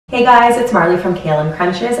Hey guys, it's Marley from Kale and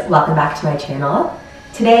Krunches. Welcome back to my channel.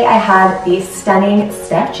 Today I have the stunning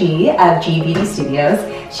Steph G of G Beauty Studios.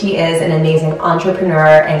 She is an amazing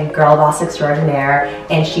entrepreneur and girl boss extraordinaire,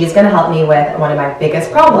 and she's going to help me with one of my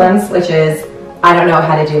biggest problems, which is I don't know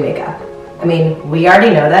how to do makeup. I mean, we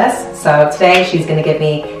already know this, so today she's going to give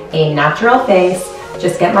me a natural face,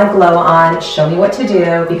 just get my glow on, show me what to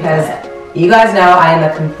do, because you guys know I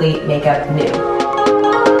am a complete makeup noob.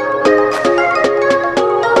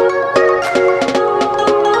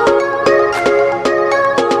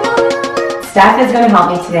 Steph is going to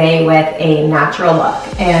help me today with a natural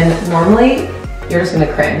look, and normally you're just going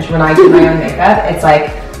to cringe when I do my own makeup. It's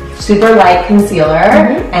like super light concealer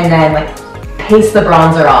and then like paste the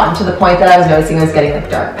bronzer on to the point that I was noticing I was getting like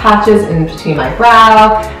dark patches in between my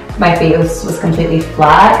brow. My face was completely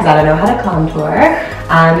flat because I don't know how to contour,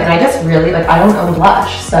 and I just really I don't own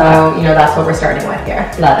blush, so you know that's what we're starting with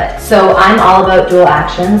here. Love it. So I'm all about dual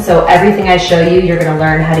action, so everything I show you, you're going to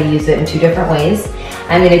learn how to use it in two different ways.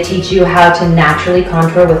 I'm going to teach you how to naturally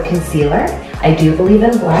contour with concealer. I do believe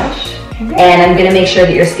in blush. And I'm going to make sure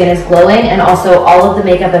that your skin is glowing, and also all of the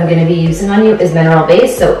makeup I'm going to be using on you is mineral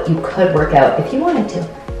based, so you could work out if you wanted to.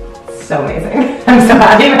 So amazing. I'm so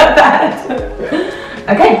happy about that.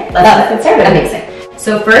 Okay, let's get started. Amazing.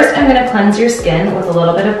 So first I'm going to cleanse your skin with a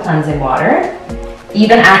little bit of cleansing water.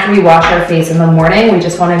 Even after we wash our face in the morning, we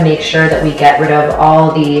just want to make sure that we get rid of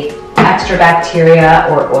all the extra bacteria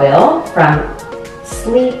or oil from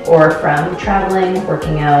sleep or from traveling,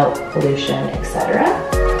 working out, pollution, etc.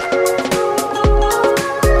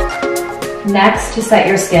 Next, to set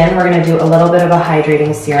your skin, we're going to do a little bit of a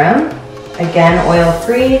hydrating serum. Again,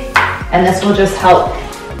 oil-free, and this will just help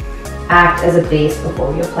act as a base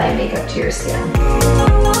before you apply makeup to your skin.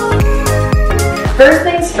 First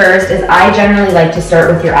things first is I generally like to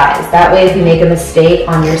start with your eyes. That way if you make a mistake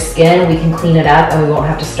on your skin, we can clean it up and we won't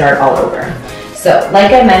have to start all over. So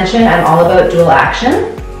like I mentioned, I'm all about dual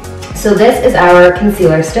action. So this is our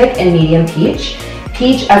concealer stick in medium peach.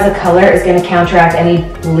 Peach as a color is going to counteract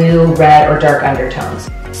any blue, red, or dark undertones.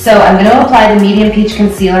 So I'm going to apply the medium peach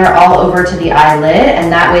concealer all over to the eyelid,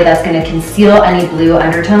 and that way that's going to conceal any blue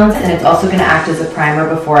undertones, and it's also going to act as a primer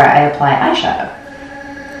before I apply eyeshadow.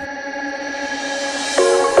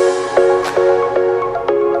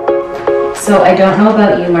 So I don't know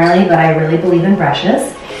about you, Marley, but I really believe in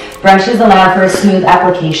brushes. Brushes allow for a smooth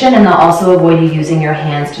application, and they'll also avoid you using your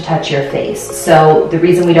hands to touch your face. So the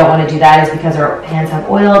reason we don't want to do that is because our hands have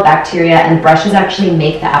oil, bacteria, and brushes actually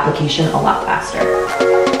make the application a lot faster.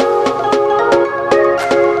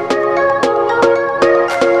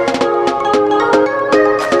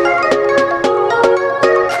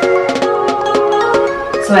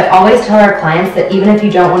 So I always tell our clients that even if you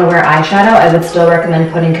don't want to wear eyeshadow, I would still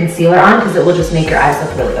recommend putting concealer on because it will just make your eyes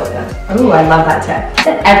look really open. Ooh, I love that tip.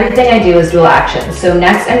 Everything I do is dual action. So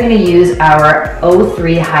next I'm going to use our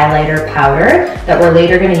 03 highlighter powder that we're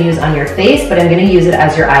later going to use on your face, but I'm going to use it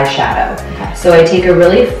as your eyeshadow. Okay. So I take a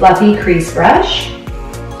really fluffy crease brush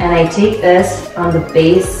and I take this on the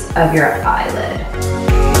base of your eyelid.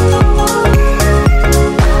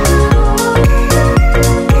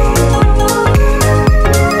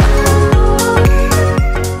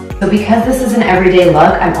 So because this is an everyday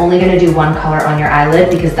look, I'm only going to do one color on your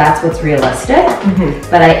eyelid because that's what's realistic,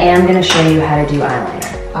 but I am going to show you how to do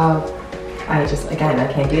eyeliner. Oh, I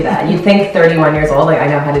can't do that. You'd think 31 years old, I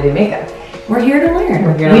know how to do makeup. We're here to learn.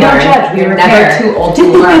 We're here to learn. We don't judge. We're never too old to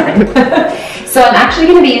learn. So I'm actually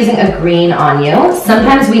going to be using a green on you.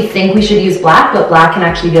 Sometimes we think we should use black, but black can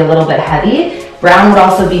actually be a little bit heavy. Brown would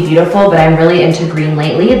also be beautiful, but I'm really into green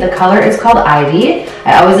lately. The color is called Ivy.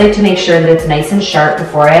 I always like to make sure that it's nice and sharp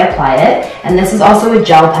before I apply it. And this is also a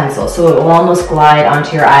gel pencil, so it will almost glide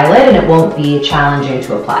onto your eyelid and it won't be challenging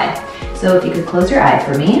to apply. So if you could close your eye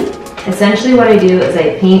for me. Essentially what I do is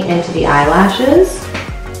I paint into the eyelashes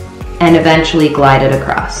and eventually glide it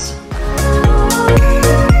across.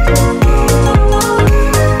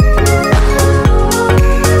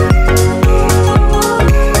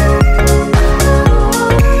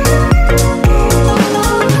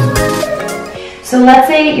 So let's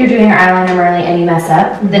say you're doing your eyeliner, Marley, and you mess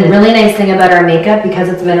up. The really nice thing about our makeup, because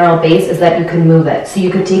it's mineral based, is that you can move it. So you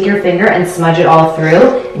could take your finger and smudge it all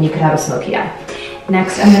through, and you could have a smoky eye.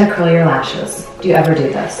 Next, I'm going to curl your lashes. Do you ever do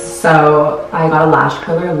this? So I got a lash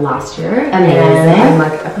curler last year. Amazing. And I'm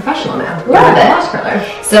like a professional now. Love it. Lash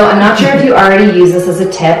curler. So I'm not sure if you already use this as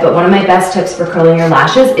a tip, but one of my best tips for curling your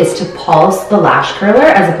lashes is to pulse the lash curler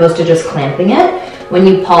as opposed to just clamping it. When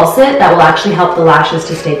you pulse it, that will actually help the lashes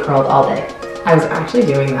to stay curled all day. I was actually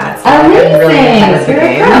doing that. So amazing!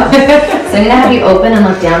 Really so I'm going to have you open and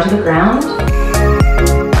look down to the ground.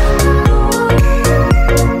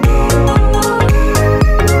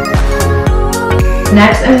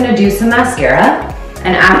 Next, I'm gonna do some mascara.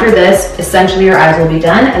 And after this, essentially your eyes will be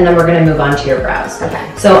done, and then we're gonna move on to your brows.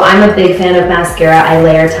 Okay. So I'm a big fan of mascara. I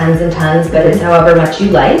layer tons and tons, but it's however much you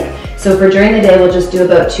like. So for during the day, we'll just do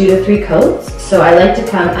about 2 to 3 coats. So I like to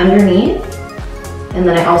come underneath, and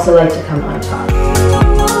then I also like to come on top.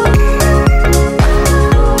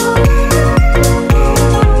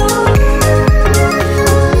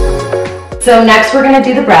 So next we're gonna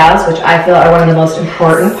do the brows, which I feel are one of the most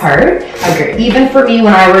important part. Agreed. Even for me,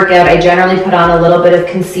 when I work out, I generally put on a little bit of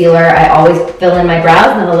concealer. I always fill in my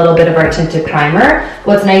brows and then a little bit of our tinted primer.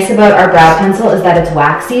 What's nice about our brow pencil is that it's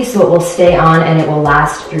waxy, so it will stay on and it will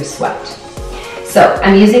last through sweat. So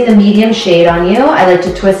I'm using the medium shade on you. I like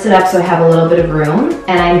to twist it up so I have a little bit of room.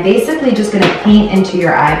 And I'm basically just gonna paint into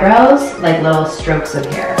your eyebrows like little strokes of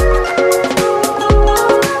hair.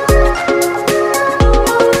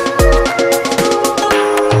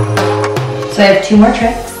 So I have 2 more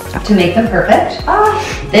tricks to make them perfect.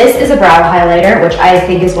 This is a brow highlighter, which I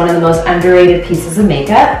think is one of the most underrated pieces of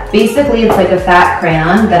makeup. Basically, it's like a fat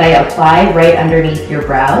crayon that I apply right underneath your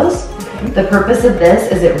brows. The purpose of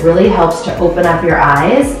this is it really helps to open up your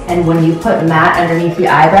eyes, and when you put matte underneath the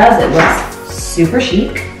eyebrows, it looks super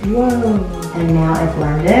chic. Whoa. And now I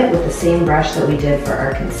blend it with the same brush that we did for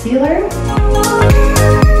our concealer.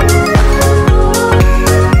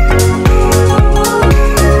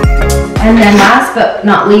 And then last but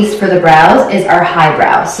not least for the brows is our high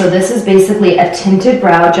brows. So this is basically a tinted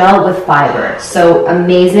brow gel with fiber. So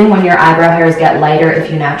amazing when your eyebrow hairs get lighter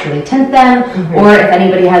if you naturally tint them, or if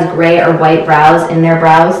anybody has gray or white brows in their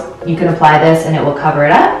brows, you can apply this and it will cover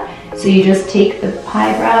it up. So you just take the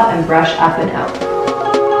high brow and brush up and out.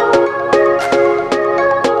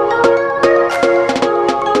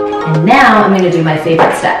 And now I'm going to do my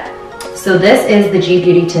favorite step. So this is the G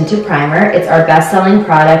Beauty Tinted Primer. It's our best-selling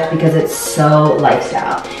product because it's so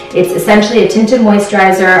lifestyle. It's essentially a tinted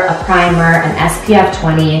moisturizer, a primer, an SPF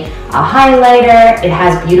 20, a highlighter. It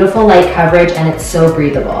has beautiful light coverage and it's so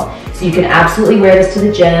breathable. So you can absolutely wear this to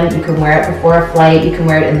the gym. You can wear it before a flight. You can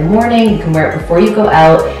wear it in the morning. You can wear it before you go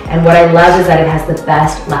out. And what I love is that it has the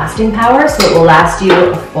best lasting power, so it will last you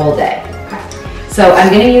a full day. So I'm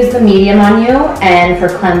going to use the medium on you, and for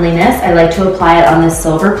cleanliness, I like to apply it on this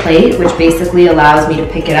silver plate, which basically allows me to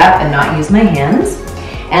pick it up and not use my hands.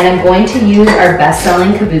 And I'm going to use our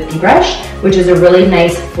best-selling Kabuki brush, which is a really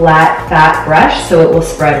nice flat, fat brush, so it will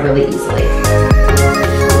spread really easily.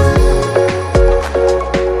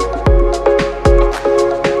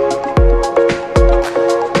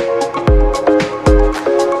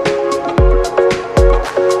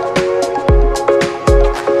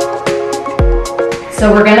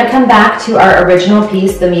 So we're gonna come back to our original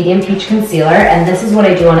piece, the medium peach concealer, and this is what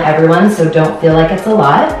I do on everyone, so don't feel like it's a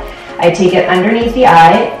lot. I take it underneath the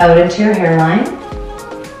eye, out into your hairline.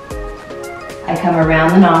 I come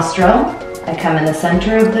around the nostril. I come in the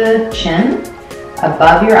center of the chin,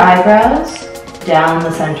 above your eyebrows, down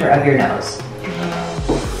the center of your nose.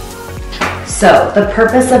 So the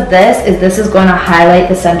purpose of this is going to highlight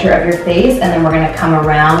the center of your face, and then we're going to come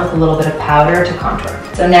around with a little bit of powder to contour.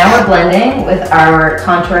 So now we're blending with our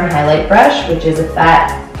contour and highlight brush, which is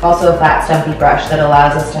also a fat stumpy brush that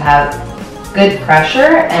allows us to have good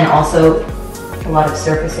pressure and also a lot of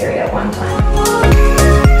surface area at one time.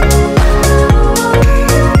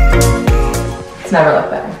 It's never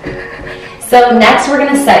looked better. So next we're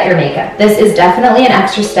gonna set your makeup. This is definitely an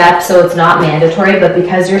extra step, so it's not mandatory, but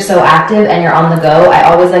because you're so active and you're on the go, I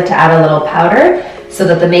always like to add a little powder so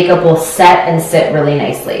that the makeup will set and sit really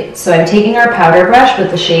nicely. So I'm taking our powder brush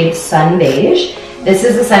with the shade Sun Beige. This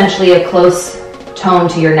is essentially a close tone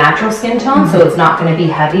to your natural skin tone, so it's not gonna be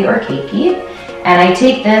heavy or cakey. And I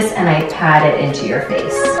take this and I pat it into your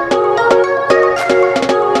face.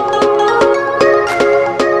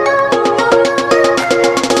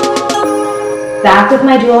 Back with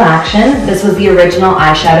my dual action. This was the original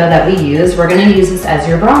eyeshadow that we used. We're gonna use this as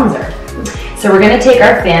your bronzer. So we're gonna take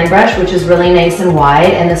our fan brush, which is really nice and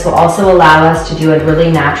wide, and this will also allow us to do a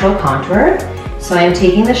really natural contour. So I'm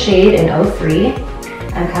taking the shade in 03.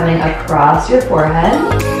 I'm coming across your forehead,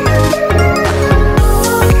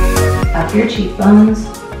 up your cheekbones,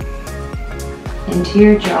 into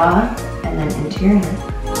your jaw, and then into your neck.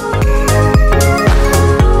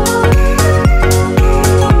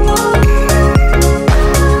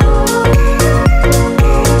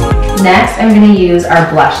 Next, I'm going to use our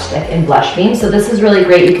blush stick in Blush Beam. So this is really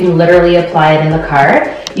great. You can literally apply it in the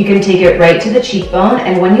car. You can take it right to the cheekbone,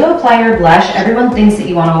 and when you apply your blush, everyone thinks that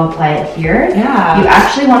you want to apply it here. Yeah. You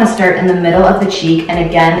actually want to start in the middle of the cheek and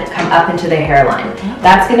again come up into the hairline.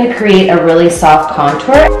 That's going to create a really soft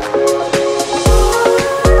contour.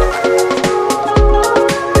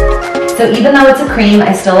 So even though it's a cream,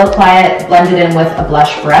 I still apply it blended in with a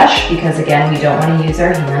blush brush because again, we don't want to use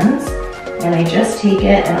our hands. And I just take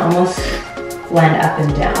it and almost blend up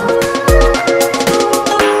and down.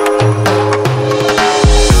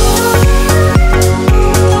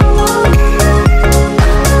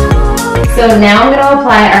 So now I'm going to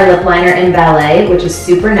apply our lip liner in Ballet, which is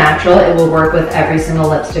super natural. It will work with every single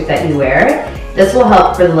lipstick that you wear. This will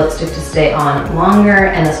help for the lipstick to stay on longer,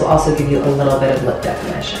 and this will also give you a little bit of lip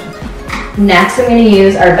definition. Next, I'm going to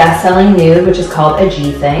use our best-selling nude, which is called a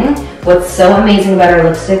G Thing. What's so amazing about our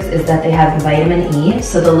lipsticks is that they have vitamin E,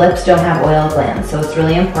 so the lips don't have oil glands. So it's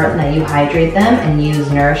really important that you hydrate them and use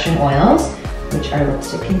nourishing oils, which our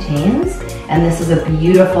lipstick contains. And this is a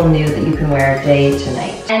beautiful nude that you can wear day to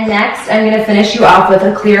night. And next, I'm gonna finish you off with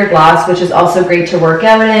a clear gloss, which is also great to work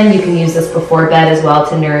out in. You can use this before bed as well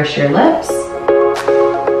to nourish your lips.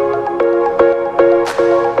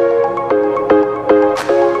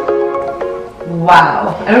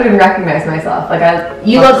 Wow, I don't even recognize myself.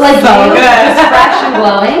 You look like so you, just fresh and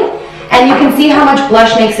glowing. And you can see how much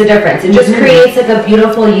blush makes a difference. It just creates like a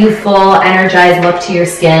beautiful, youthful, energized look to your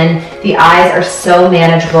skin. The eyes are so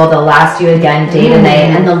manageable. They'll last you again day to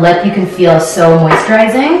night. And the lip you can feel is so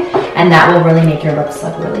moisturizing. And that will really make your lips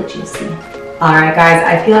look really juicy. All right, guys,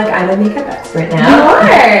 I feel like I'm a makeup expert now. You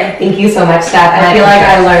are. Thank you so much, Steph. I feel like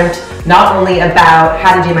I learned not only about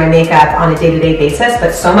how to do my makeup on a day-to-day basis,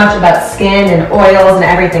 but so much about skin and oils and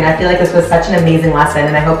everything. I feel like this was such an amazing lesson,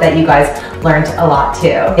 and I hope that you guys learned a lot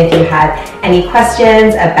too. If you had any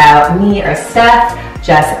questions about me or Steph,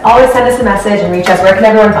 just always send us a message and reach us. Where can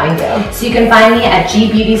everyone find you? So you can find me at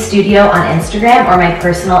G Beauty Studio on Instagram, or my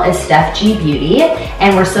personal is Steph G Beauty.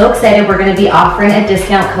 And we're so excited. We're going to be offering a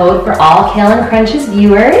discount code for all Kale and Krunches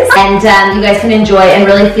viewers. And you guys can enjoy and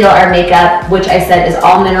really feel our makeup, which I said is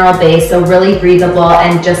all mineral based, so really breathable.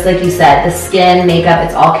 And just like you said, the skin, makeup,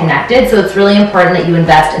 it's all connected. So it's really important that you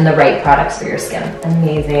invest in the right products for your skin.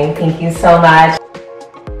 Amazing. Thank you so much.